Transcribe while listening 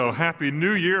Well, Happy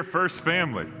New Year, First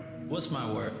Family. What's my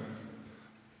word?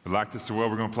 I'd like this so well,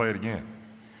 we're going to play it again.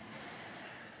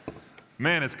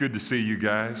 Man, it's good to see you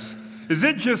guys. Is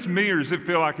it just me, or does it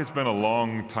feel like it's been a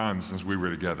long time since we were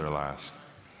together last?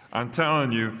 I'm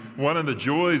telling you, one of the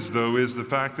joys, though, is the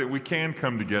fact that we can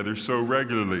come together so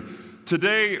regularly.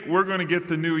 Today, we're going to get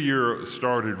the new year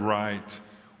started right.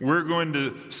 We're going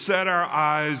to set our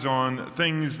eyes on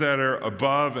things that are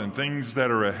above and things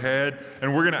that are ahead,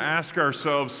 and we're going to ask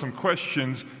ourselves some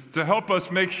questions to help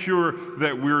us make sure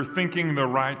that we're thinking the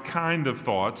right kind of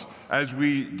thoughts as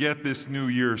we get this new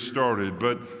year started.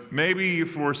 But maybe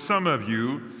for some of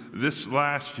you, this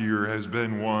last year has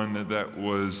been one that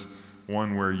was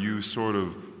one where you sort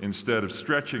of, instead of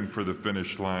stretching for the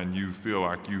finish line, you feel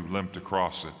like you limped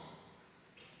across it.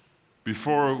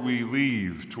 Before we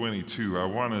leave 22, I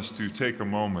want us to take a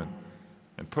moment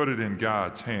and put it in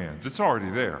God's hands. It's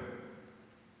already there.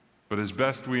 But as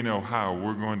best we know how,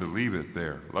 we're going to leave it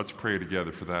there. Let's pray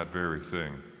together for that very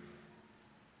thing.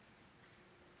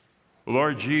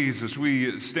 Lord Jesus,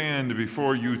 we stand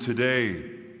before you today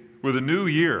with a new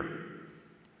year.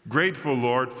 Grateful,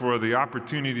 Lord, for the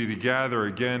opportunity to gather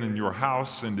again in your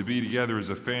house and to be together as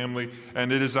a family.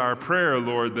 And it is our prayer,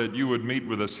 Lord, that you would meet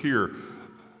with us here.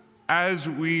 As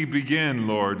we begin,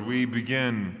 Lord, we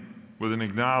begin with an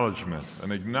acknowledgement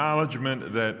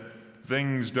that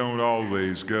things don't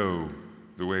always go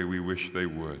the way we wish they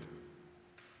would.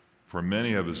 For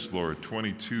many of us, Lord,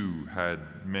 22 had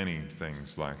many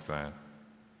things like that.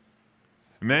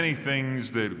 Many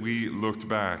things that we looked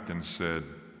back and said,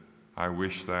 I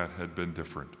wish that had been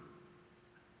different.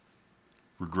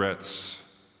 Regrets,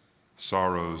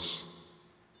 sorrows,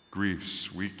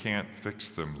 griefs, we can't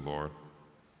fix them, Lord.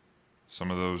 Some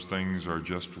of those things are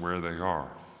just where they are.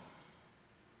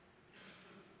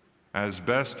 As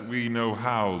best we know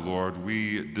how, Lord,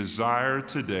 we desire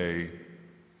today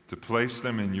to place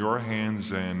them in your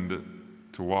hands and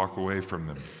to walk away from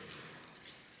them,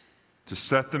 to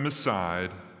set them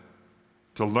aside,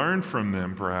 to learn from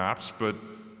them perhaps, but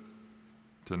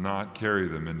to not carry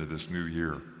them into this new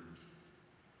year.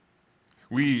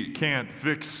 We can't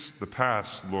fix the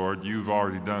past, Lord. You've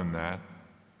already done that.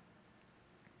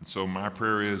 And so my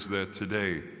prayer is that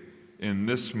today, in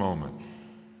this moment,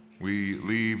 we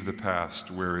leave the past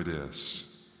where it is,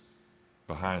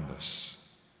 behind us,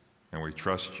 and we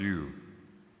trust you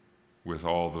with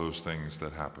all those things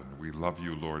that happened. We love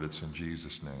you, Lord. It's in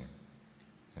Jesus' name.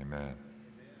 Amen.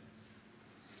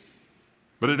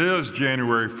 But it is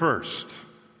January 1st.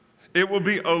 It will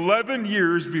be 11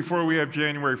 years before we have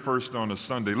January 1st on a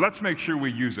Sunday. Let's make sure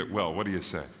we use it well. What do you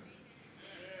say?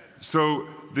 So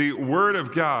the Word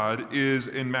of God is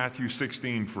in Matthew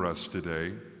 16 for us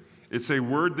today. It's a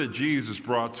word that Jesus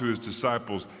brought to his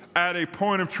disciples at a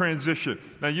point of transition.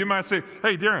 Now you might say,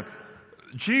 hey, Darin,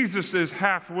 Jesus is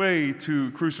halfway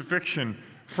to crucifixion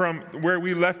from where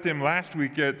we left him last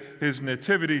week at his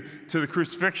nativity to the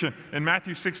crucifixion. In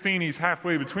Matthew 16, he's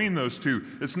halfway between those two.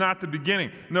 It's not the beginning.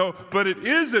 No, but it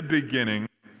is a beginning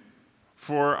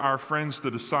for our friends, the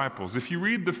disciples. If you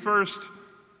read the first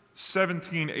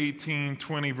 17, 18,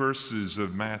 20 verses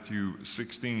of Matthew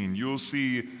 16, you'll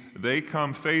see they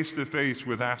come face to face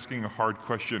with asking a hard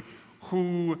question.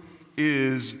 Who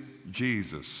is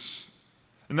Jesus?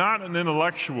 Not an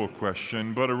intellectual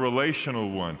question, but a relational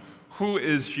one. Who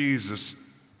is Jesus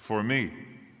for me?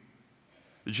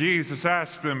 Jesus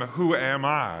asks them, who am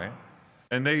I?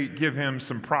 And they give him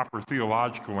some proper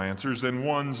theological answers and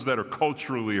ones that are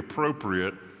culturally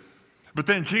appropriate. But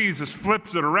then Jesus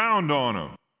flips it around on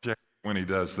them when he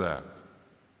does that.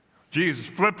 Jesus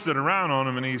flips it around on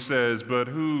him and he says, but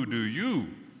who do you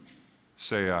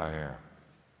say I am?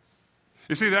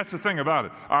 You see, that's the thing about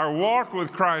it. Our walk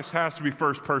with Christ has to be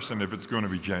first person if it's going to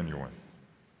be genuine.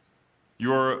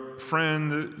 Your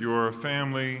friend, your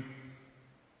family,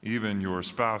 even your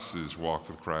spouse's walk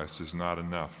with Christ is not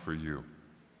enough for you.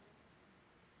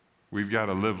 We've got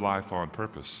to live life on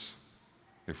purpose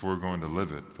if we're going to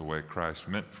live it the way Christ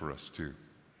meant for us to.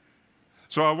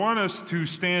 So I want us to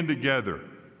stand together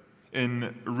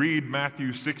and read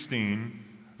Matthew 16,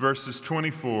 verses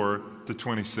 24 to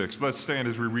 26. Let's stand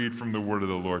as we read from the word of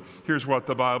the Lord. Here's what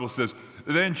the Bible says.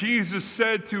 Then Jesus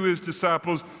said to his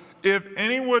disciples, if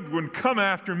anyone would come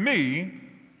after me,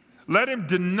 let him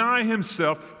deny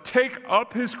himself, take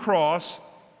up his cross,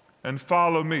 and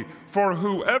follow me. For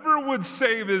whoever would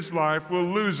save his life will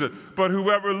lose it, but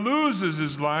whoever loses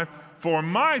his life for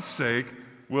my sake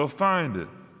will find it.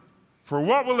 For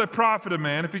what will it profit a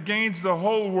man if he gains the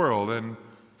whole world and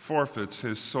forfeits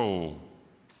his soul?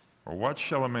 Or what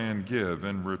shall a man give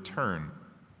in return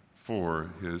for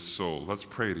his soul? Let's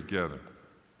pray together.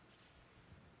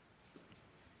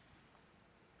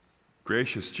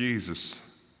 Gracious Jesus,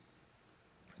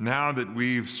 now that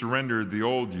we've surrendered the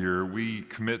old year, we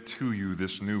commit to you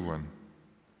this new one.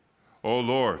 Oh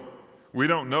Lord, we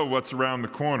don't know what's around the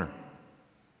corner,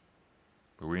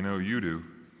 but we know you do,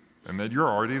 and that you're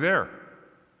already there.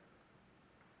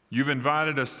 You've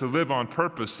invited us to live on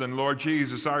purpose, and Lord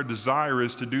Jesus, our desire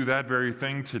is to do that very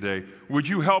thing today. Would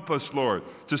you help us, Lord,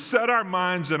 to set our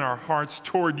minds and our hearts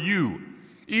toward you,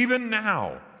 even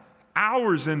now,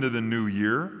 hours into the new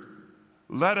year.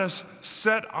 Let us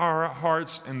set our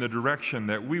hearts in the direction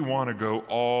that we want to go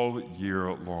all year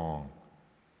long.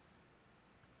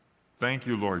 Thank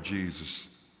you, Lord Jesus,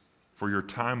 for your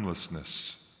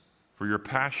timelessness, for your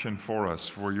passion for us,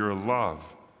 for your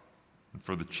love, and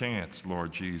for the chance,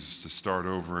 Lord Jesus, to start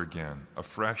over again,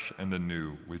 afresh and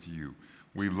anew with you.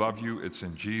 We love you. It's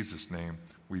in Jesus' name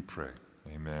we pray.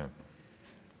 Amen.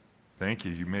 Thank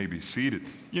you. You may be seated.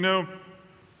 You know,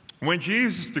 when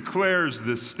Jesus declares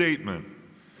this statement,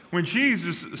 when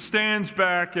Jesus stands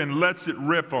back and lets it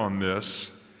rip on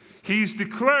this, he's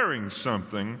declaring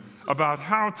something about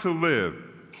how to live.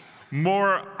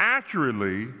 More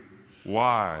accurately,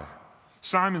 why?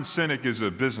 Simon Sinek is a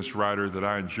business writer that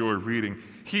I enjoy reading.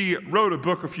 He wrote a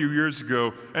book a few years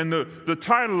ago, and the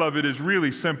title of it is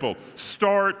really simple: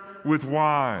 Start with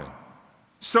Why.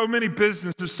 So many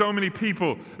businesses, so many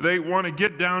people, they want to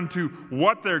get down to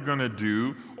what they're going to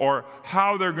do or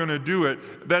how they're going to do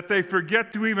it, that they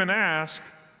forget to even ask,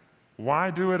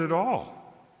 why do it at all?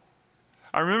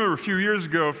 I remember a few years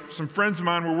ago, some friends of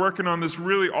mine were working on this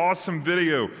really awesome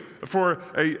video for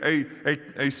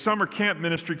a summer camp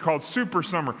ministry called Super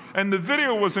Summer. And the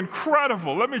video was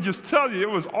incredible. Let me just tell you, it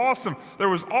was awesome. There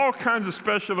was all kinds of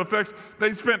special effects.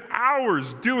 They spent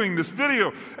hours doing this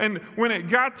video. And when it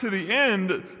got to the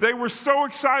end, they were so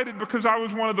excited because I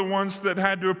was one of the ones that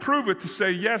had to approve it to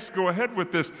say, yes, go ahead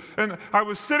with this. And I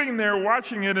was sitting there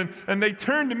watching it, and they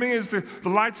turned to me as the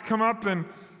lights come up, and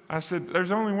I said,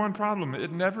 there's only one problem.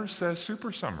 It never says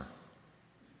Super Summer.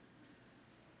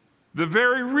 The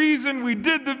very reason we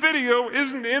did the video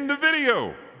isn't in the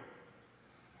video.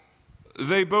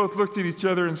 They both looked at each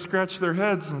other and scratched their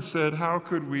heads and said, how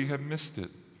could we have missed it?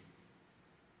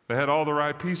 They had all the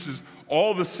right pieces.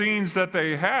 All the scenes that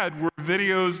they had were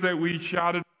videos that we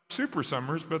shot at Super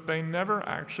Summers, but they never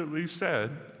actually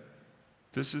said,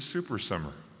 this is Super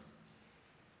Summer.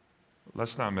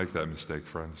 Let's not make that mistake,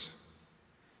 friends.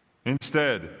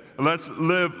 Instead, let's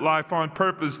live life on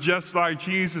purpose just like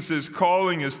Jesus is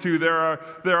calling us to.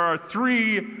 There are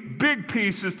three big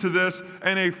pieces to this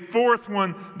and a fourth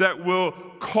one that will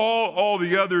call all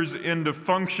the others into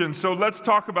function. So let's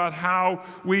talk about how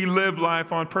we live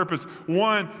life on purpose.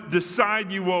 One,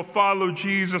 decide you will follow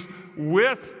Jesus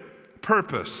with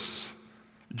purpose.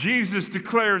 Jesus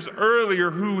declares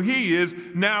earlier who he is.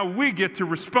 Now we get to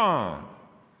respond.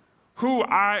 Who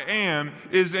I am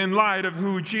is in light of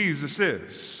who Jesus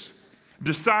is.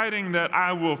 Deciding that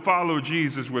I will follow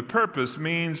Jesus with purpose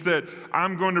means that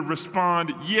I'm going to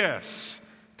respond yes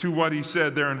to what he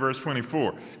said there in verse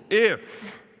 24.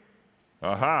 If,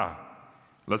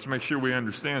 let's make sure we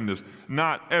understand this,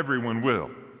 not everyone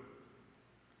will.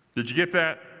 Did you get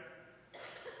that?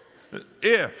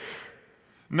 If,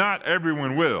 not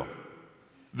everyone will.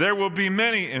 There will be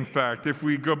many, in fact, if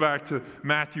we go back to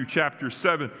Matthew chapter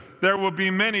 7, there will be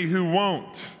many who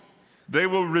won't. They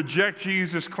will reject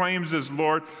Jesus' claims as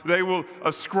Lord. They will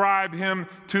ascribe him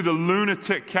to the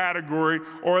lunatic category,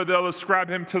 or they'll ascribe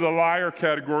him to the liar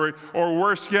category, or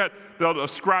worse yet, they'll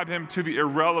ascribe him to the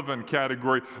irrelevant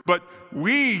category. But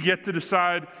we get to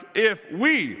decide if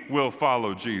we will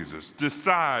follow Jesus.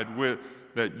 Decide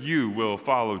that you will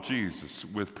follow Jesus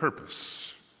with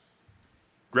purpose.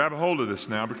 Grab a hold of this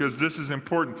now, because this is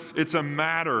important. It's a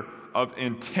matter of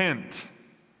intent.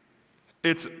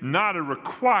 It's not a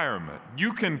requirement.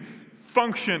 You can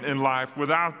function in life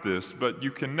without this, but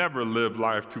you can never live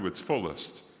life to its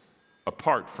fullest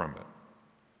apart from it.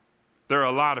 There are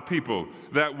a lot of people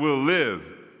that will live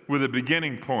with a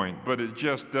beginning point, but it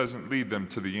just doesn't lead them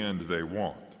to the end they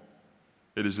want.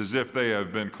 It is as if they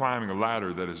have been climbing a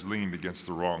ladder that has leaned against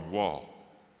the wrong wall.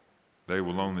 They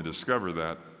will only discover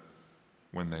that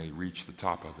when they reach the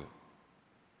top of it.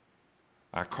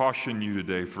 I caution you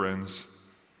today, friends.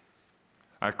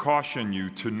 I caution you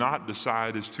to not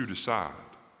decide is to decide.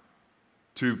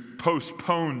 To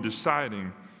postpone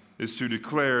deciding is to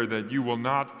declare that you will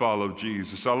not follow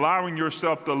Jesus. Allowing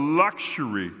yourself the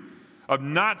luxury of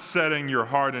not setting your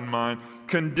heart and mind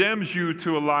condemns you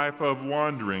to a life of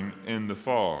wandering in the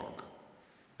fog.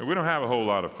 And we don't have a whole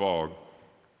lot of fog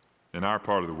in our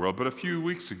part of the world, but a few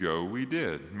weeks ago we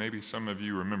did. Maybe some of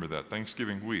you remember that,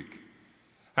 Thanksgiving week.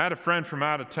 I had a friend from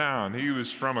out of town. He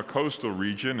was from a coastal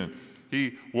region, and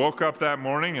he woke up that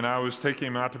morning, and I was taking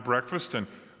him out to breakfast, and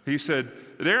he said,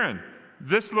 Darin,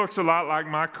 this looks a lot like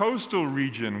my coastal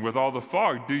region with all the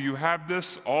fog. Do you have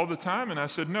this all the time? And I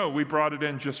said, no, we brought it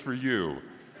in just for you.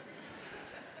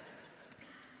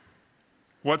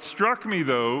 What struck me,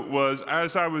 though, was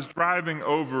as I was driving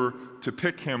over to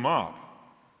pick him up,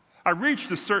 I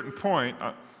reached a certain point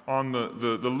on the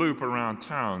loop around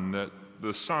town that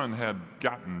the sun had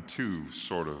gotten to,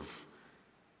 sort of.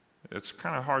 It's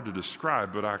kind of hard to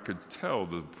describe, but I could tell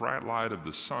the bright light of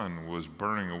the sun was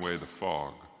burning away the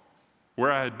fog.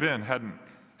 Where I had been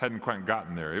hadn't quite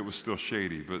gotten there. It was still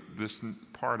shady, but this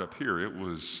part up here, it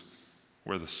was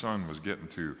where the sun was getting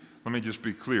to. Let me just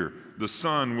be clear. The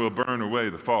sun will burn away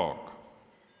the fog.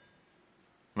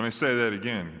 Let me say that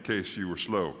again in case you were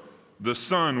slow. The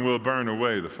sun will burn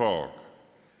away the fog.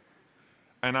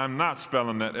 And I'm not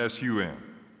spelling that S-U-N.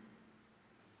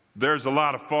 There's a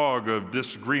lot of fog of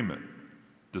disagreement,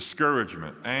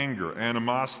 discouragement, anger,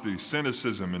 animosity,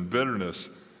 cynicism, and bitterness.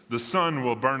 The sun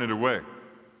will burn it away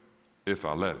if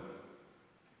I let it.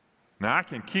 Now, I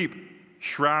can keep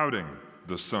shrouding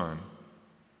the sun.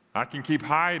 I can keep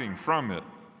hiding from it,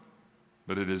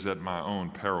 but it is at my own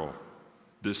peril.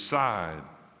 Decide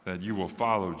that you will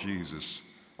follow Jesus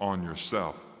on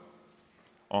yourself,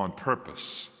 on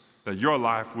purpose, that your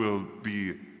life will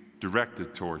be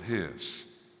directed toward His,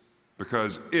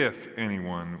 because if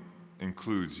anyone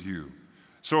includes you.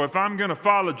 So if I'm going to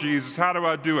follow Jesus, how do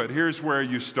I do it? Here's where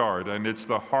you start, and it's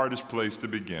the hardest place to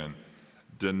begin.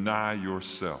 Deny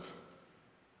yourself.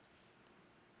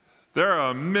 There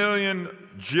are a million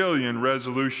jillion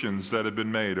resolutions that have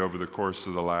been made over the course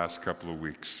of the last couple of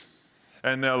weeks,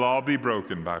 and they'll all be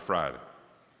broken by Friday.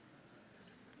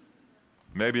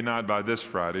 Maybe not by this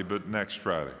Friday, but next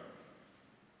Friday.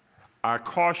 I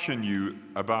caution you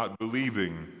about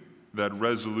believing that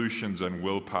resolutions and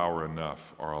willpower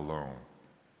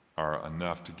are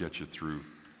enough to get you through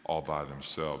all by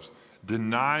themselves.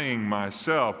 Denying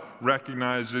myself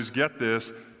recognizes, get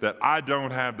this, that I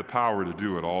don't have the power to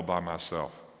do it all by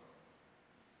myself.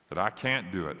 That I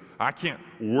can't do it. I can't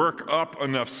work up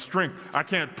enough strength. I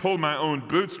can't pull my own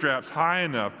bootstraps high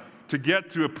enough to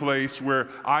get to a place where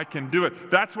I can do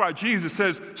it. That's why Jesus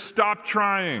says, stop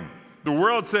trying. The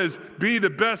world says, be the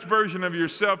best version of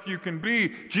yourself you can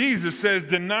be. Jesus says,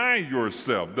 deny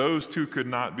yourself. Those two could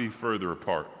not be further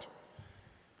apart.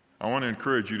 I want to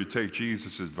encourage you to take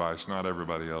Jesus' advice, not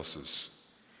everybody else's.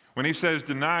 When he says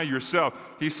deny yourself,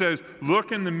 he says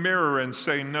look in the mirror and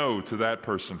say no to that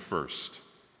person first.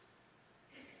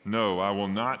 No, I will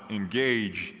not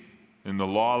engage in the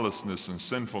lawlessness and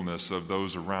sinfulness of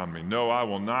those around me. No, I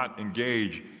will not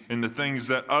engage in the things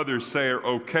that others say are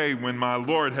okay when my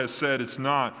Lord has said it's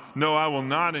not. No, I will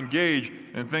not engage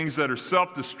in things that are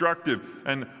self-destructive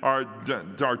and are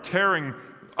tearing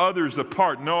others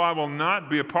apart. No, I will not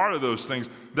be a part of those things.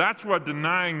 That's what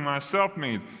denying myself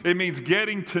means. It means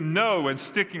getting to know and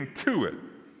sticking to it.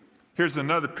 Here's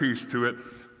another piece to it.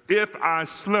 If I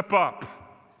slip up,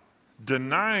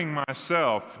 denying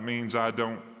myself means I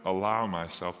don't allow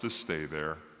myself to stay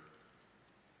there.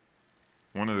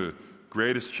 One of the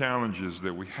greatest challenges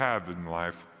that we have in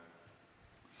life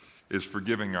is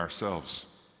forgiving ourselves.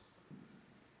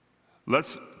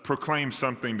 Let's proclaim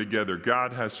something together.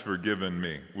 God has forgiven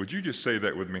me. Would you just say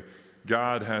that with me?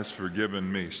 God has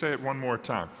forgiven me. Say it one more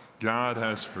time. God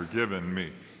has forgiven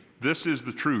me. This is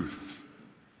the truth.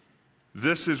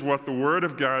 This is what the Word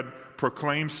of God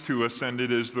proclaims to us, and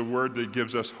it is the Word that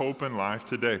gives us hope in life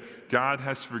today. God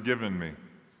has forgiven me.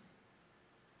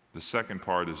 The second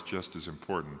part is just as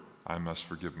important. I must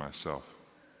forgive myself.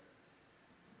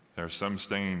 There are some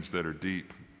stains that are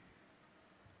deep,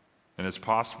 and it's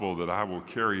possible that I will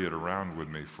carry it around with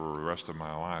me for the rest of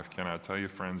my life. Can I tell you,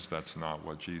 friends, that's not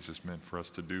what Jesus meant for us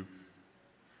to do?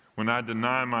 When I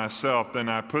deny myself, then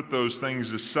I put those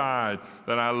things aside,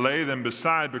 that I lay them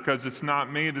beside, because it's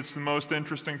not me that's the most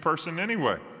interesting person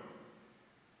anyway.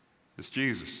 It's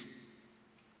Jesus.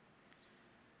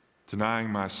 Denying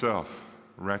myself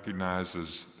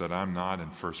recognizes that I'm not in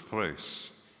first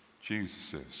place.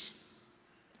 Jesus is.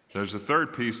 There's a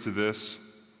third piece to this.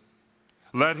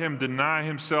 Let him deny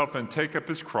himself and take up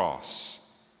his cross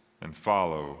and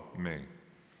follow me.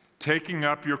 Taking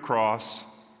up your cross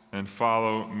and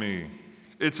follow me.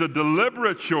 It's a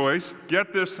deliberate choice.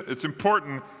 Get this, it's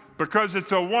important because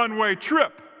it's a one-way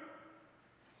trip.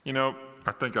 You know,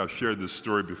 I think I've shared this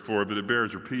story before, but it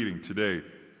bears repeating today.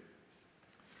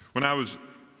 When I was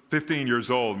 15 years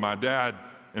old, my dad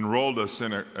enrolled us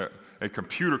in a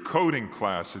computer coding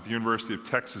class at the University of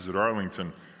Texas at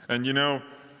Arlington. And you know,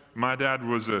 My dad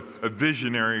was a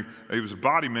visionary. He was a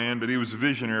body man, but he was a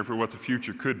visionary for what the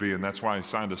future could be, and that's why he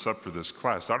signed us up for this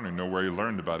class. I don't even know where he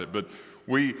learned about it, but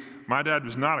my dad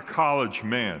was not a college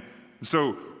man.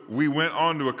 So we went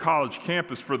onto a college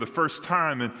campus for the first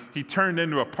time, and he turned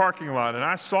into a parking lot, and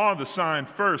I saw the sign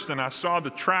first, and I saw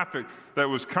the traffic that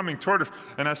was coming toward us,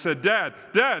 and I said, Dad,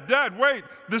 wait,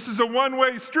 this is a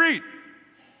one-way street.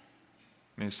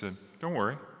 And he said, don't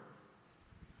worry.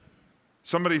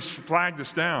 Somebody flagged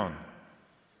us down,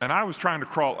 and I was trying to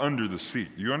crawl under the seat.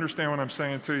 You understand what I'm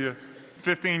saying to you?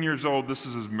 15 years old, this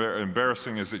is as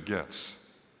embarrassing as it gets.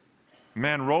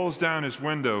 Man rolls down his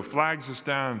window, flags us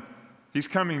down. He's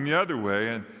coming the other way,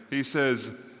 and he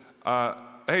says,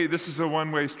 hey, this is a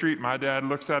one-way street. My dad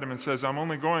looks at him and says, I'm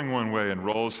only going one way, and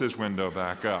rolls his window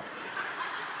back up.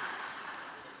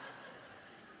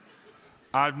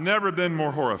 I've never been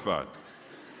more horrified.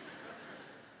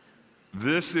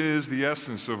 This is the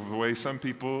essence of the way some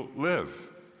people live,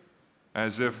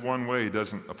 as if one way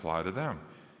doesn't apply to them.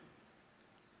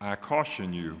 I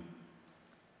caution you,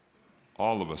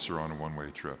 all of us are on a one-way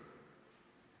trip.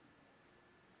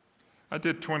 I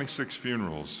did 26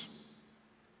 funerals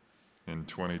in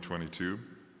 2022,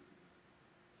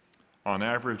 on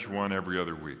average one every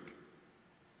other week.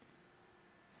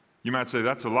 You might say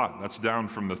that's a lot. That's down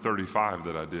from the 35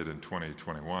 that I did in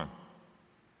 2021.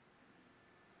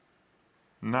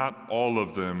 Not all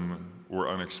of them were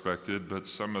unexpected, but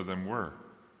some of them were.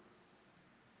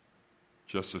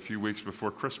 Just a few weeks before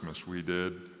Christmas, we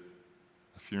did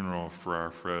a funeral for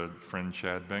our friend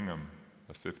Chad Bingham,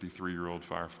 a 53-year-old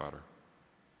firefighter.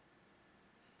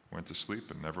 Went to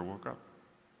sleep and never woke up.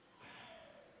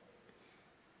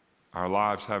 Our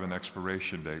lives have an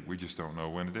expiration date. We just don't know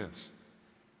when it is.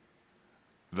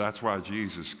 That's why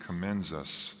Jesus commends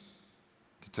us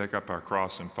to take up our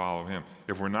cross and follow him.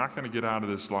 If we're not going to get out of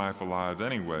this life alive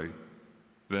anyway,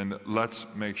 then let's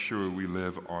make sure we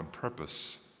live on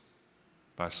purpose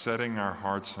by setting our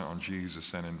hearts on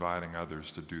Jesus and inviting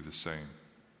others to do the same.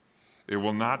 It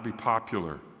will not be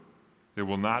popular. It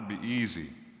will not be easy,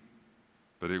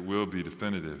 but it will be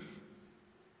definitive.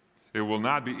 It will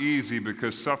not be easy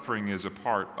because suffering is a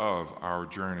part of our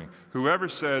journey. Whoever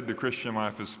said the Christian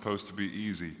life is supposed to be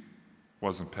easy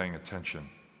wasn't paying attention.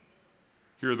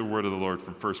 Hear the word of the Lord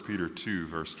from 1 Peter 2,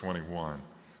 verse 21.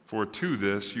 For to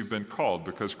this you've been called,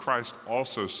 because Christ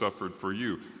also suffered for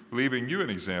you, leaving you an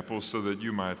example so that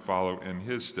you might follow in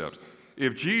his steps.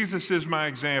 If Jesus is my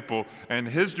example and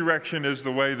his direction is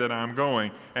the way that I'm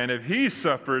going, and if he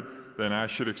suffered, then I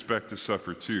should expect to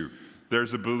suffer too.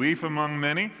 There's a belief among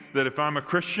many that if I'm a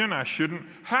Christian, I shouldn't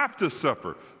have to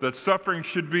suffer, that suffering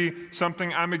should be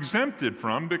something I'm exempted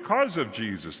from because of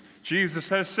Jesus. Jesus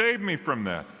has saved me from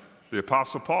that. The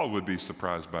Apostle Paul would be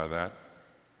surprised by that.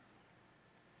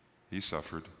 He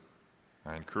suffered.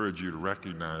 I encourage you to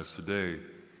recognize today,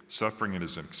 suffering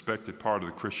is an expected part of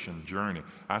the Christian journey.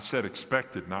 I said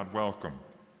expected, not welcome.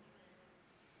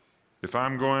 If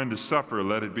I'm going to suffer,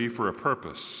 let it be for a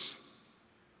purpose.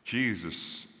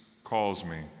 Jesus calls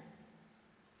me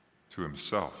to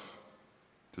himself,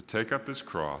 to take up his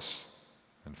cross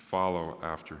and follow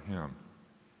after him.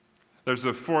 There's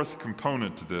a fourth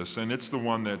component to this, and it's the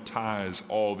one that ties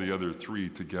all the other three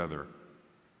together.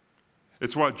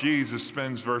 It's what Jesus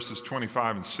spends verses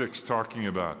 25 and 6 talking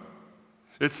about.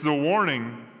 It's the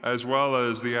warning as well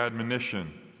as the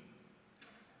admonition.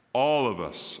 All of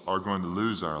us are going to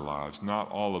lose our lives. Not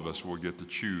all of us will get to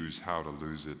choose how to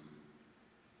lose it.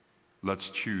 Let's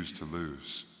choose to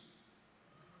lose.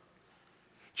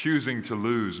 Choosing to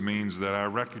lose means that I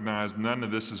recognize none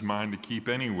of this is mine to keep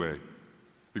anyway.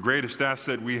 The greatest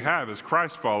asset we have as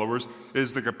Christ followers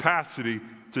is the capacity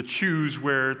to choose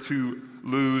where to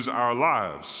lose our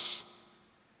lives.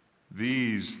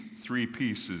 These three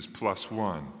pieces plus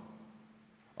one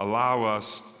allow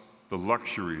us the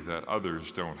luxury that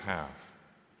others don't have.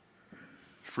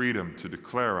 Freedom to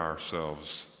declare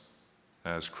ourselves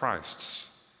as Christ's.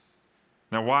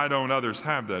 Now, why don't others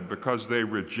have that? Because they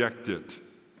reject it.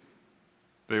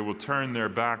 They will turn their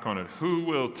back on it. Who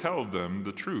will tell them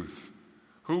the truth?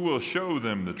 Who will show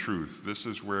them the truth? This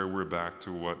is where we're back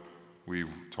to what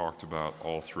we've talked about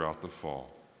all throughout the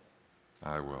fall.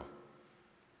 I will.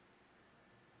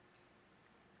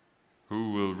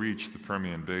 Who will reach the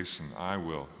Permian Basin? I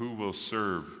will. Who will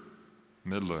serve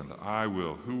Midland? I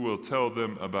will. Who will tell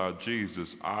them about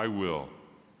Jesus? I will.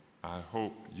 I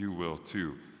hope you will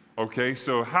too. Okay,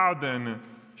 so how then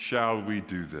shall we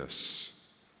do this?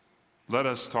 Let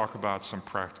us talk about some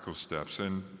practical steps,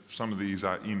 and some of these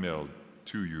I emailed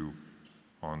to you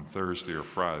on Thursday or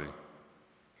Friday.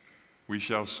 We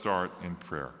shall start in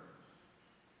prayer.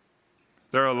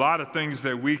 There are a lot of things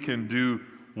that we can do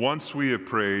once we have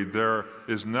prayed, there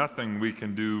is nothing we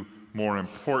can do more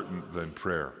important than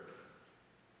prayer.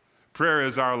 Prayer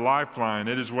is our lifeline.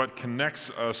 It is what connects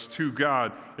us to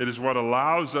God. It is what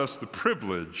allows us the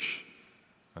privilege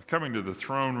of coming to the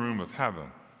throne room of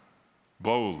heaven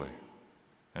boldly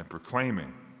and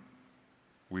proclaiming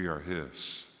we are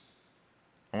His.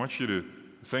 I want you to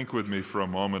think with me for a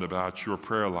moment about your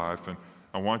prayer life, and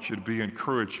I want you to be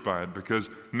encouraged by it, because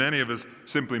many of us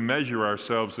simply measure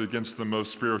ourselves against the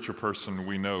most spiritual person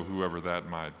we know, whoever that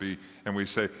might be, and we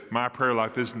say, my prayer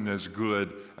life isn't as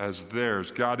good as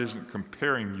theirs. God isn't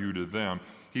comparing you to them.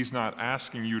 He's not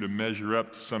asking you to measure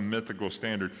up to some mythical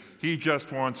standard. He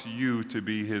just wants you to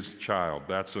be His child.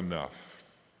 That's enough.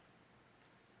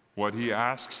 What He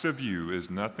asks of you is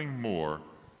nothing more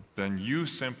than you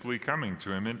simply coming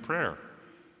to Him in prayer.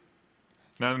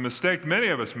 Now, the mistake many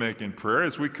of us make in prayer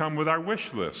is we come with our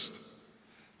wish list.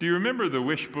 Do you remember the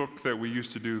wish book that we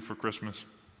used to do for Christmas?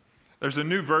 There's a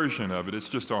new version of it. It's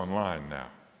just online now,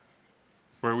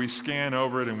 where we scan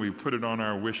over it and we put it on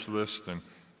our wish list, and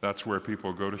that's where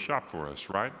people go to shop for us,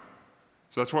 right?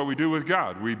 So that's what we do with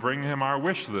God. We bring Him our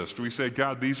wish list. We say,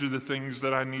 God, these are the things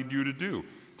that I need you to do.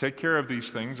 Take care of these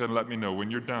things and let me know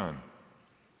when you're done.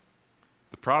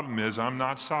 The problem is I'm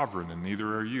not sovereign, and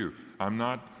neither are you. I'm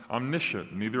not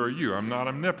omniscient, neither are you. I'm not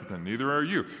omnipotent, neither are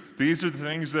you. These are the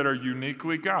things that are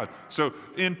uniquely God. So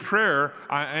in prayer,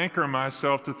 I anchor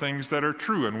myself to things that are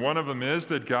true, and one of them is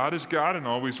that God is God and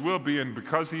always will be, and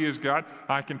because He is God,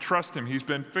 I can trust Him. He's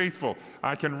been faithful.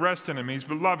 I can rest in Him. He's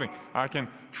been loving. I can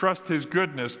trust His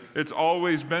goodness. It's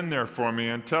always been there for me,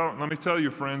 and let me tell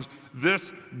you, friends,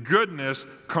 this goodness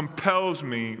compels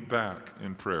me back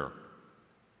in prayer.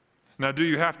 Now, do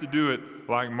you have to do it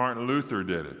like Martin Luther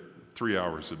did it, 3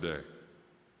 hours a day?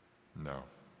 No.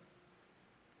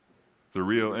 The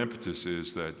real impetus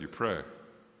is that you pray.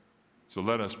 So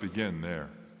let us begin there.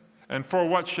 And for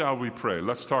what shall we pray?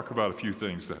 Let's talk about a few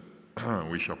things that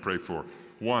we shall pray for.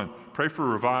 One, pray for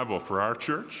revival for our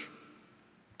church,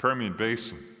 Permian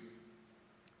Basin,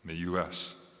 in the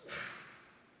U.S.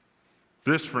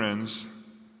 This, friends,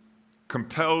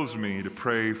 compels me to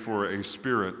pray for a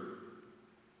spirit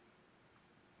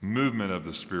movement of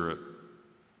the Spirit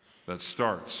that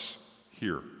starts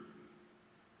here.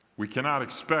 We cannot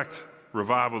expect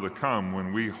revival to come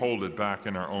when we hold it back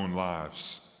in our own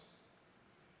lives.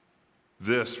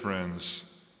 This, friends,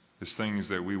 is things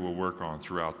that we will work on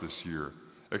throughout this year.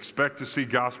 Expect to see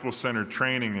gospel-centered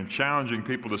training and challenging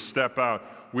people to step out.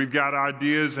 We've got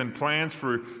ideas and plans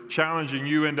for challenging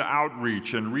you into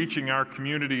outreach and reaching our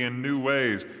community in new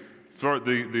ways.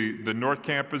 The North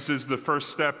Campus is the first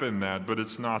step in that, but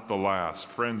it's not the last.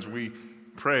 Friends, we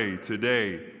pray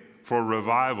today for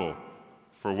revival,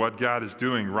 for what God is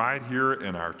doing right here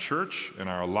in our church, in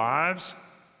our lives,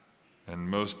 and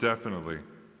most definitely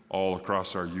all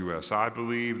across our U.S. I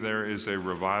believe there is a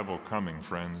revival coming,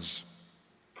 friends,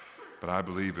 but I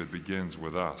believe it begins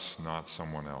with us, not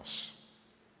someone else.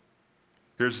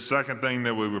 Here's the second thing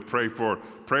that we would pray for.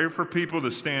 Pray for people to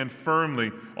stand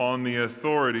firmly on the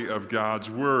authority of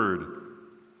God's Word.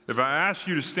 If I asked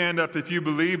you to stand up if you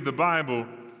believe the Bible,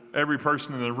 every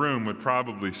person in the room would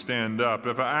probably stand up.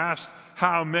 If I asked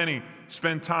how many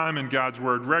spend time in God's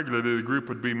Word regularly, the group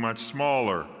would be much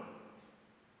smaller.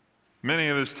 Many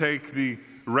of us take the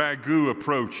ragu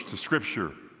approach to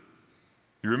Scripture.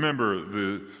 You remember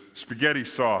the spaghetti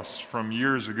sauce from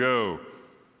years ago.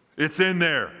 It's in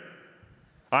there.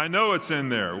 I know it's in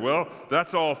there. Well,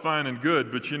 that's all fine and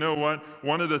good, but you know what?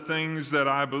 One of the things that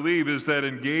I believe is that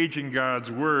engaging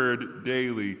God's Word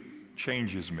daily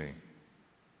changes me.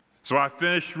 So I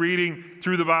finished reading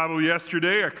through the Bible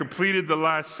yesterday. I completed the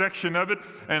last section of it,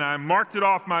 and I marked it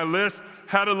off my list,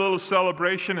 had a little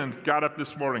celebration, and got up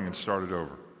this morning and started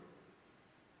over.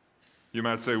 You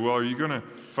might say, well, are you going to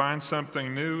find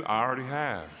something new? I already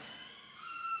have.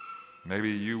 Maybe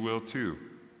you will too.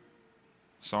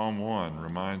 Psalm 1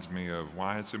 reminds me of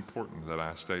why it's important that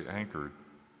I stay anchored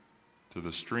to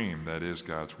the stream that is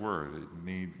God's Word.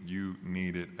 You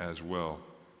need it as well.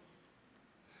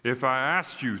 If I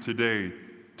asked you today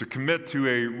to commit to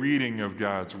a reading of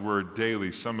God's Word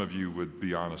daily, some of you would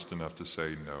be honest enough to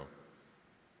say no.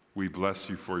 We bless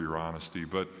you for your honesty,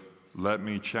 but let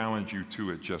me challenge you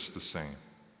to it just the same.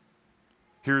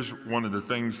 Here's one of the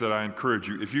things that I encourage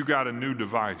you. If you got a new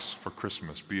device for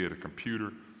Christmas, be it a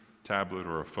computer, tablet,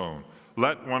 or a phone,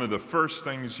 let one of the first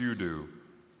things you do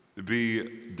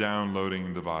be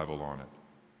downloading the Bible on it.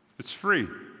 It's free.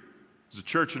 There's a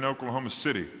church in Oklahoma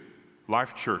City,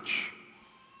 Life Church,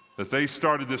 that they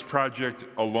started this project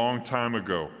a long time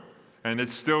ago, and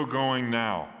it's still going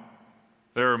now.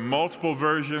 There are multiple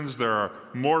versions. There are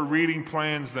more reading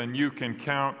plans than you can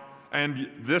count. And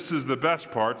this is the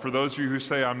best part. For those of you who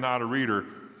say, I'm not a reader,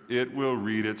 it will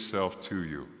read itself to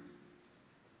you.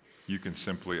 You can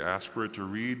simply ask for it to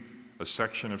read a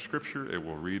section of Scripture. It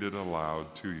will read it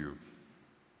aloud to you.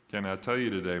 Can I tell you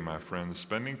today, my friends,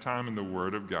 spending time in the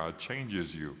Word of God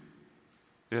changes you.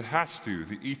 It has to.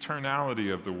 The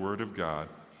eternality of the Word of God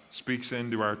speaks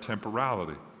into our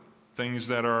temporality, things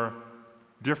that are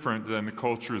different than the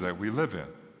culture that we live in.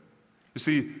 You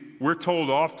see, we're told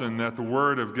often that the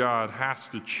Word of God has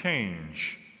to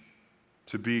change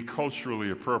to be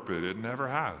culturally appropriate. It never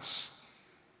has.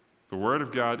 The Word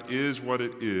of God is what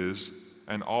it is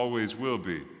and always will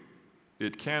be.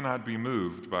 It cannot be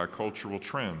moved by cultural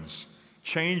trends.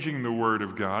 Changing the Word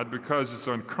of God because it's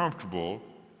uncomfortable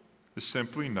is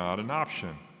simply not an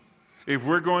option. If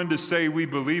we're going to say we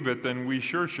believe it, then we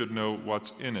sure should know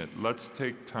what's in it. Let's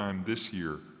take time this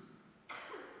year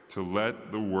to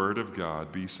let the Word of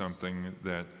God be something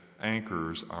that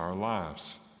anchors our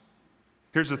lives.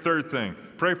 Here's the third thing.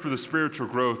 Pray for the spiritual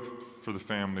growth for the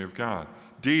family of God.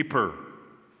 Deeper,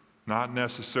 not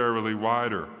necessarily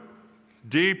wider.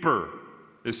 Deeper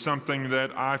is something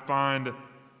that I find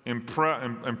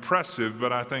impressive,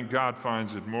 but I think God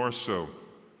finds it more so.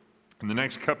 In the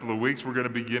next couple of weeks, we're going to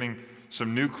be getting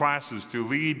some new classes to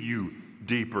lead you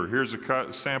deeper. Here's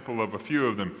a sample of a few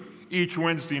of them. Each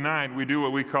Wednesday night, we do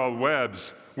what we call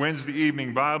WEBS, Wednesday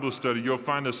evening Bible study. You'll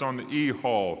find us on the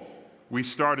E-Hall. We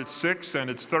start at 6, and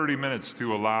it's 30 minutes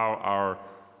to allow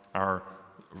our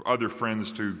other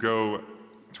friends to go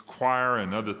to choir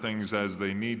and other things as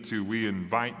they need to. We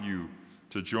invite you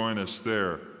to join us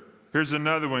there. Here's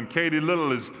another one. Katie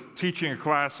Little is teaching a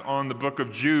class on the book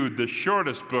of Jude, the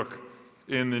shortest book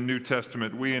in the New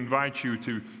Testament. We invite you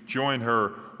to join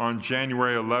her on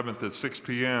January 11th at 6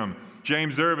 p.m.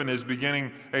 James Irvin is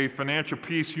beginning a Financial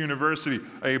Peace University,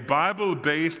 a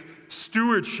Bible-based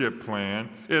stewardship plan.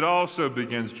 It also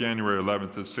begins January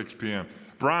 11th at 6 p.m.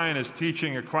 Brian is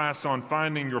teaching a class on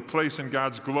finding your place in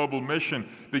God's global mission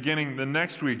beginning the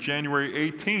next week, January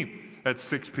 18th at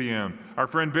 6 p.m. Our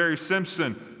friend Barry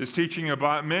Simpson is teaching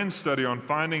a men's study on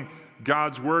finding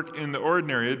God's work in the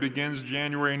ordinary. It begins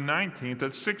January 19th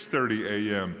at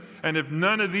 6:30 a.m. And if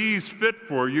none of these fit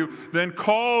for you, then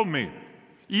call me,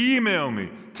 email me,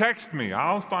 text me.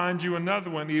 I'll find you another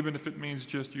one, even if it means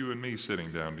just you and me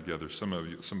sitting down together.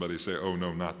 Somebody say, oh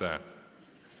no, not that.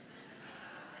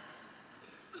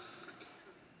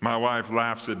 My wife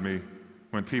laughs at me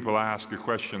when people ask a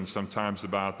question sometimes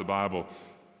about the Bible.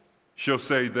 She'll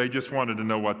say, they just wanted to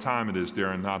know what time it is,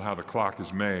 Darin, not how the clock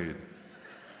is made.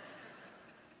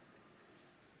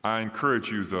 I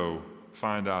encourage you, though,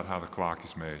 find out how the clock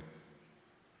is made.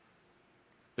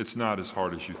 It's not as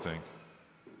hard as you think.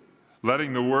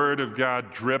 Letting the Word of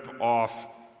God drip off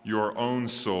your own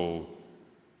soul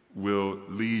will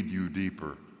lead you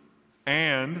deeper.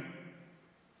 And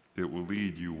it will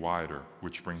lead you wider,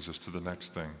 which brings us to the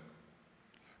next thing.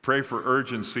 Pray for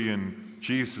urgency in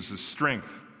Jesus'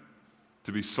 strength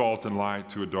to be salt and light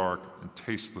to a dark and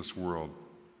tasteless world.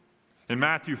 In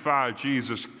Matthew 5,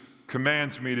 Jesus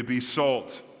commands me to be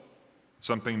salt,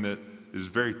 something that is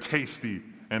very tasty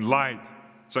and light,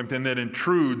 something that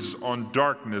intrudes on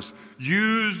darkness.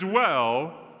 Used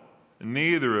well,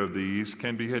 neither of these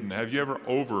can be hidden. Have you ever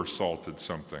over-salted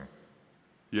something?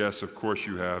 Yes, of course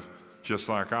you have, just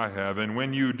like I have. And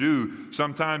when you do,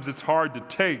 sometimes it's hard to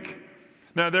take.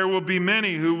 Now, there will be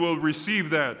many who will receive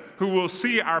that, who will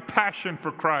see our passion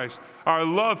for Christ, our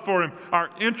love for Him, our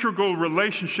integral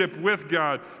relationship with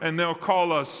God, and they'll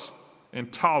call us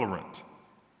intolerant,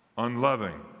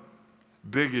 unloving,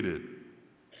 bigoted.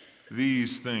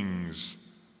 These things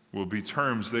will be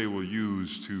terms they will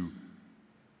use to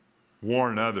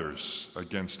warn others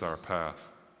against our path.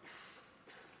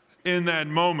 In that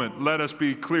moment, let us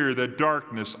be clear that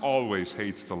darkness always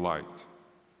hates the light.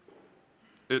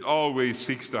 It always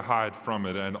seeks to hide from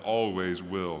it and always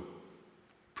will.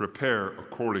 Prepare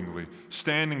accordingly.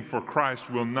 Standing for Christ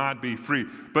will not be free,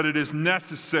 but it is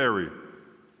necessary.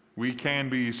 We can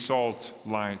be salt,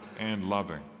 light, and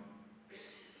loving.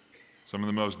 Some of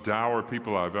the most dour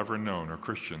people I've ever known are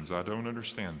Christians. I don't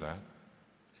understand that.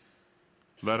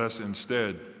 Let us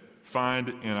instead find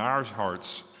in our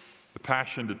hearts the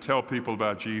passion to tell people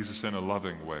about Jesus in a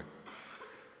loving way,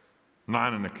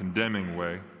 not in a condemning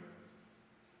way.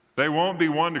 They won't be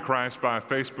won to Christ by a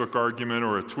Facebook argument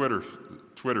or a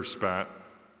Twitter spat.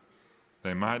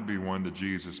 They might be won to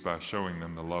Jesus by showing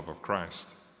them the love of Christ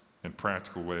in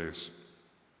practical ways.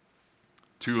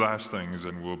 Two last things,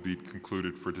 and we'll be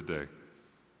concluded for today.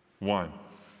 One,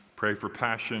 pray for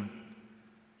passion,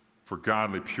 for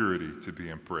godly purity to be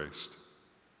embraced.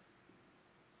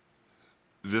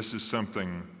 This is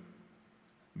something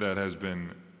that has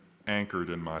been anchored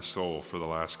in my soul for the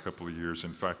last couple of years.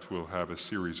 In fact, we'll have a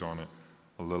series on it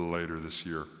a little later this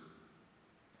year.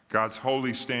 God's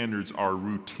holy standards are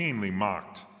routinely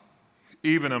mocked,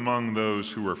 even among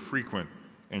those who are frequent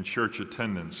in church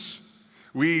attendance.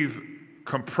 We've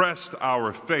compressed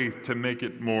our faith to make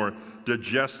it more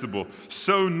digestible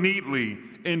so neatly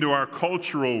into our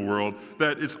cultural world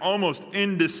that it's almost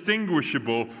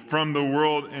indistinguishable from the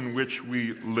world in which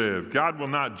we live. God will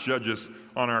not judge us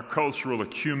on our cultural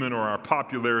acumen or our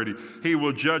popularity. He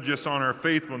will judge us on our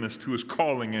faithfulness to His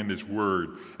calling and His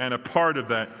word. And a part of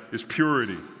that is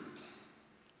purity.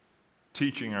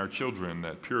 Teaching our children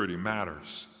that purity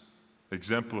matters,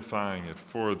 exemplifying it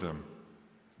for them,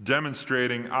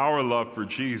 demonstrating our love for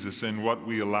Jesus in what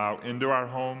we allow into our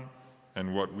home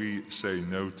and what we say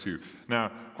no to. Now,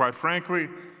 quite frankly,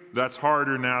 that's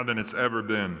harder now than it's ever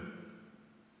been.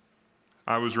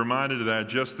 I was reminded of that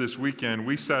just this weekend.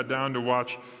 We sat down to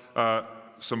watch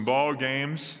some ball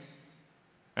games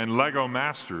and Lego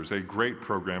Masters, a great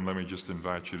program. Let me just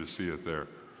invite you to see it there.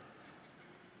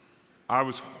 I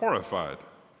was horrified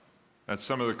at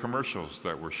some of the commercials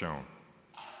that were shown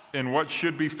in what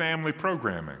should be family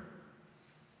programming,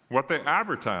 what they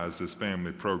advertise as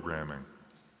family programming.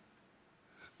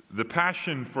 The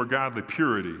passion for godly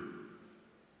purity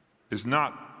is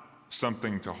not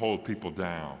something to hold people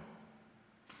down,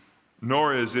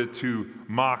 nor is it to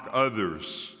mock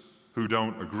others who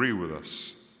don't agree with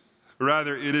us.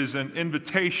 Rather, it is an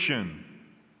invitation,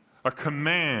 a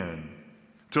command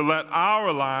to let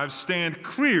our lives stand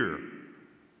clear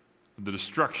of the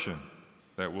destruction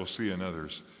that we'll see in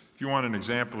others. If you want an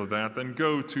example of that, then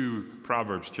go to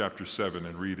Proverbs chapter 7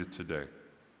 and read it today.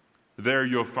 There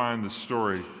you'll find the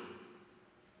story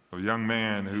of a young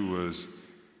man who was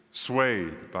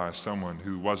swayed by someone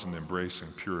who wasn't embracing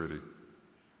purity.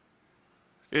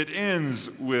 It ends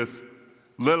with,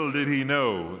 little did he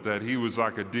know that he was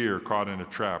like a deer caught in a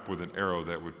trap with an arrow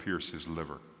that would pierce his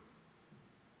liver.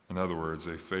 In other words,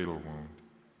 a fatal wound.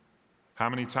 How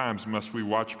many times must we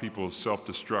watch people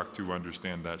self-destruct to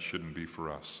understand that shouldn't be for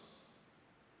us?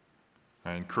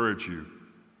 I encourage you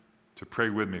to pray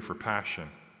with me for passion,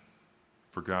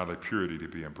 for godly purity to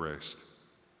be embraced.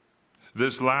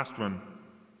 This last one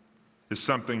is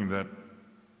something that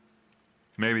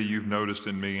maybe you've noticed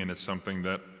in me, and it's something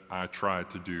that I try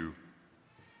to do.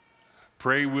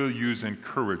 Pray we'll use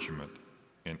encouragement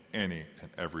in any and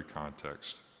every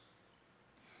context.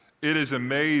 It is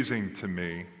amazing to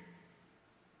me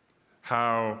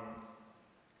how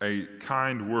a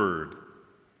kind word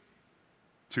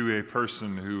to a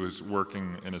person who is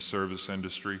working in a service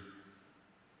industry,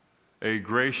 a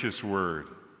gracious word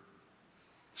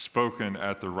spoken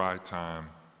at the right time,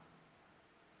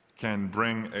 can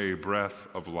bring a breath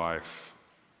of life.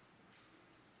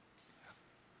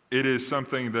 It is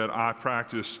something that I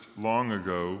practiced long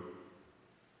ago,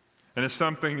 and it's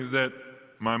something that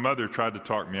my mother tried to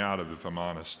talk me out of, if I'm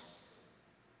honest.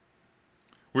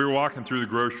 We were walking through the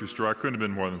grocery store. I couldn't have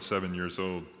been more than 7 years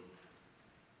old.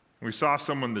 We saw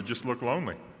someone that just looked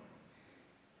lonely.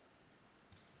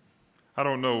 I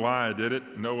don't know why I did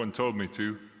it. No one told me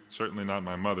to. Certainly not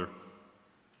my mother.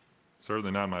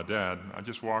 Certainly not my dad. I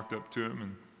just walked up to him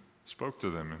and spoke to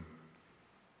them and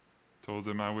told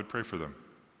them I would pray for them.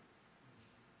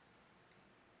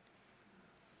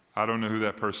 I don't know who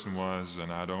that person was,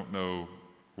 and I don't know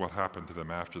what happened to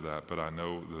them after that, but I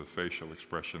know the facial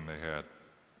expression they had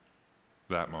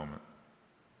that moment.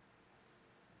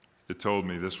 It told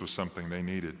me this was something they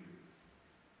needed.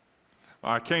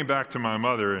 I came back to my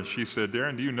mother, and she said,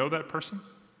 "Darin, do you know that person?"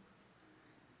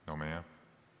 "No, ma'am."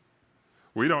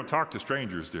 "We don't talk to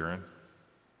strangers, Darin."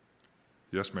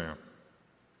 "Yes, ma'am."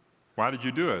 "Why did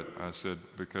you do it?" I said,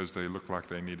 "Because they looked like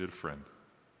they needed a friend."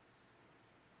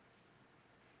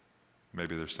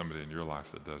 Maybe there's somebody in your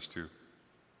life that does too.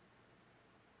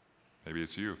 Maybe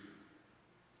it's you.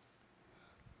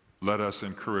 Let us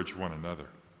encourage one another.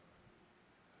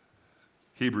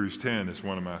 Hebrews 10 is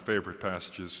one of my favorite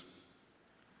passages.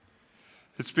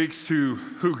 It speaks to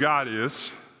who God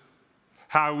is,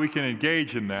 how we can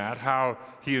engage in that, how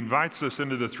He invites us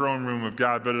into the throne room of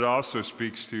God, but it also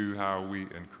speaks to how we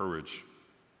encourage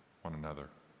one another.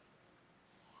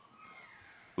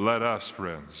 Let us,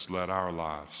 friends, let our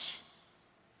lives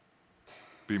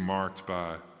be marked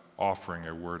by offering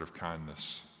a word of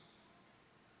kindness.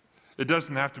 It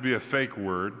doesn't have to be a fake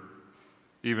word.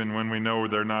 Even when we know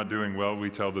they're not doing well, we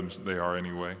tell them they are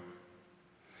anyway.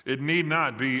 It need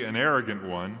not be an arrogant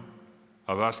one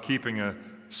of us keeping a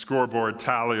scoreboard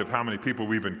tally of how many people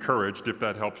we've encouraged. If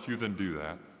that helps you, then do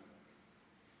that.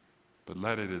 but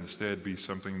let it instead be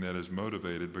something that is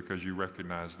motivated because you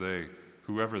recognize they,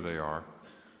 whoever they are,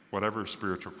 whatever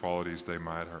spiritual qualities they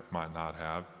might or might not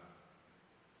have,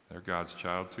 they're God's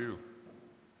child too.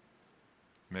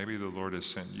 Maybe the Lord has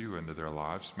sent you into their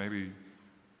lives. Maybe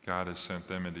God has sent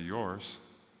them into yours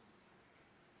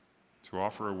to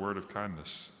offer a word of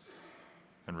kindness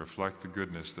and reflect the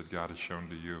goodness that God has shown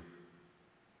to you.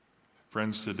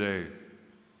 Friends, today,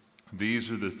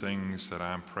 these are the things that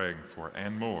I'm praying for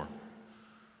and more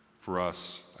for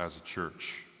us as a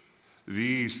church.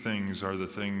 These things are the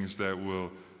things that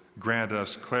will grant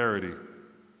us clarity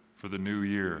for the new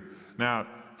year. Now,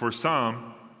 for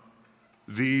some,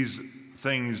 these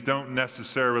things don't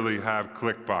necessarily have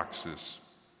click boxes.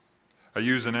 I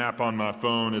use an app on my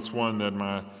phone. It's one that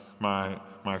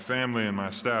my family and my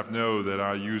staff know that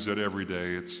I use it every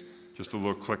day. It's just a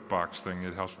little click box thing.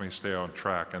 It helps me stay on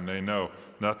track, and they know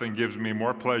nothing gives me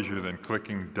more pleasure than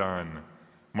clicking done,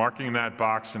 marking that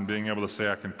box and being able to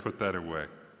say I can put that away.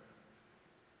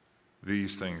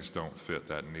 These things don't fit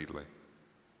that neatly.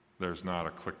 There's not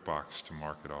a click box to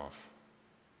mark it off.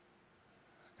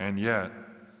 And yet,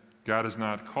 God has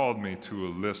not called me to a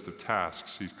list of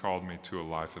tasks. He's called me to a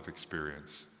life of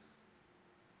experience.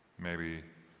 Maybe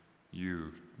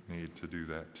you need to do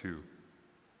that too.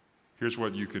 Here's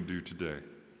what you can do today.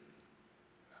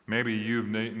 Maybe you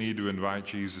need to invite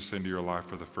Jesus into your life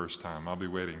for the first time. I'll be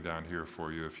waiting down here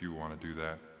for you if you want to do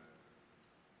that.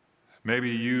 Maybe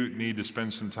you need to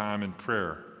spend some time in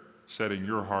prayer, setting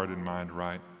your heart and mind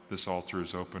right. This altar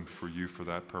is open for you for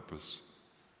that purpose.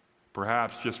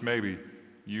 Perhaps, just maybe,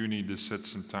 you need to sit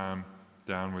some time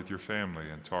down with your family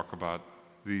and talk about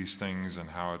these things and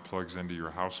how it plugs into your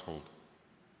household.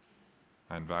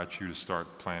 I invite you to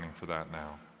start planning for that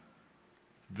now.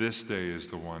 This day is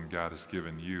the one God has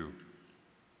given you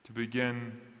to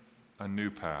begin a new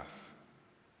path,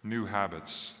 new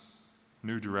habits,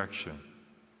 new direction,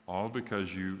 all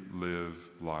because you live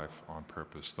life on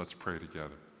purpose. Let's pray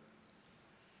together.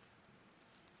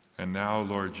 And now,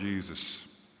 Lord Jesus,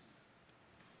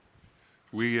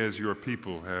 we as your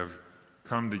people have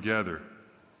come together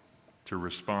to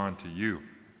respond to you.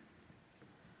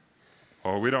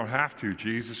 Oh, we don't have to,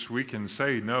 Jesus. We can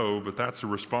say no, but that's a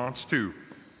response too.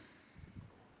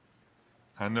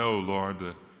 I know, Lord,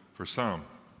 that for some,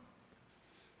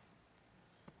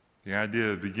 the idea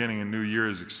of beginning a new year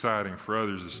is exciting. For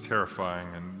others, it's terrifying.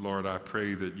 And Lord, I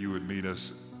pray that you would meet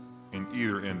us in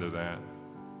either end of that.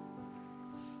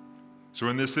 So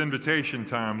in this invitation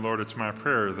time, Lord, it's my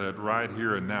prayer that right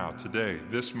here and now, today,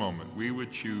 this moment, we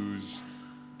would choose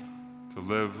to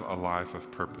live a life of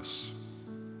purpose.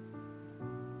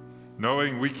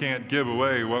 Knowing we can't give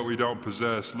away what we don't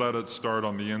possess, let it start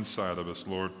on the inside of us,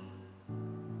 Lord.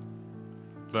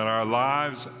 Let our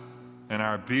lives and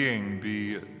our being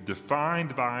be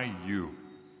defined by you.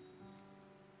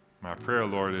 My prayer,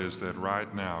 Lord, is that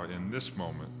right now, in this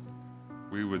moment,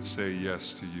 we would say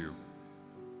yes to you.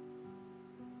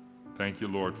 Thank you,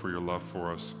 Lord, for your love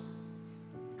for us.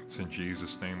 It's in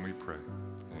Jesus' name we pray.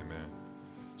 Amen.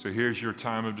 So here's your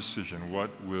time of decision. What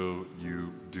will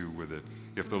you do with it?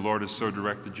 If the Lord has so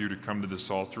directed you to come to this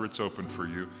altar, it's open for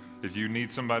you. If you need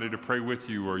somebody to pray with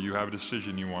you or you have a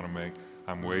decision you want to make,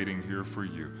 I'm waiting here for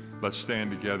you. Let's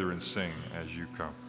stand together and sing as you come.